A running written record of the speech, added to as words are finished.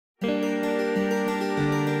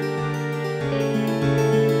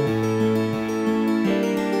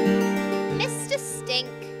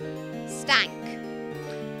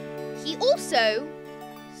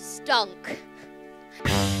punk.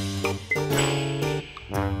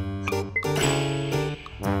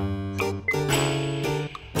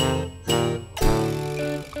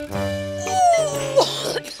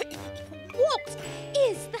 What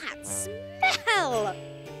is that smell?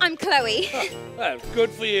 I'm Chloe. Well, good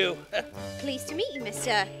for you. Pleased to meet you,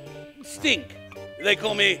 Mr. Stink. They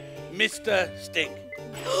call me Mr. Stink.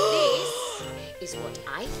 This is what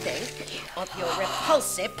I think of your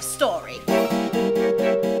repulsive story.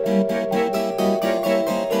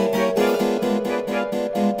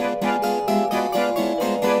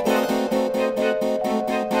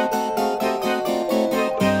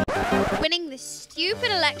 Winning this stupid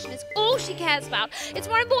election is all she cares about. It's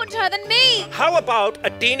more important to her than me. How about a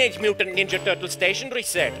Teenage Mutant Ninja Turtle stationery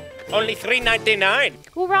set? Only $3.99.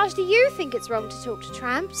 Well, Raj, do you think it's wrong to talk to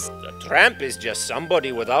tramps? A tramp is just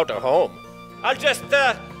somebody without a home. I'll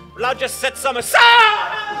just set some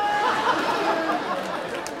aside!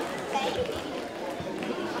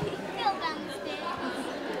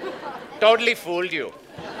 Totally fooled you.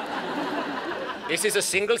 This is a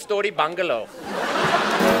single-story bungalow.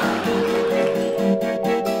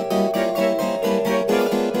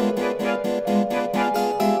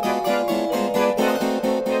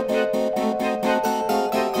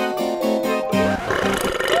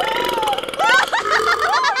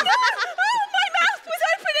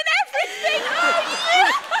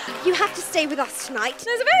 You have to stay with us tonight.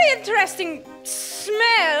 There's a very interesting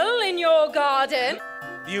smell in your garden.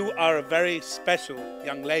 You are a very special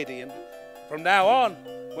young lady, and from now on,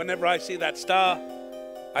 whenever I see that star,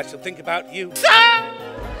 I shall think about you.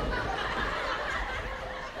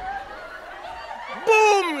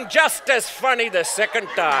 Boom! Just as funny the second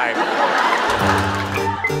time.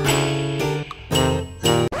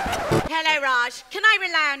 Hello, Raj. Can I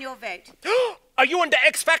rely on your vote? Are you on the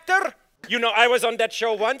X Factor? You know, I was on that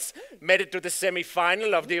show once, made it to the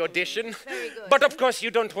semi-final of the audition. Very good. But of course,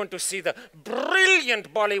 you don't want to see the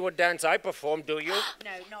brilliant Bollywood dance I performed, do you?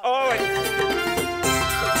 No, not Oh,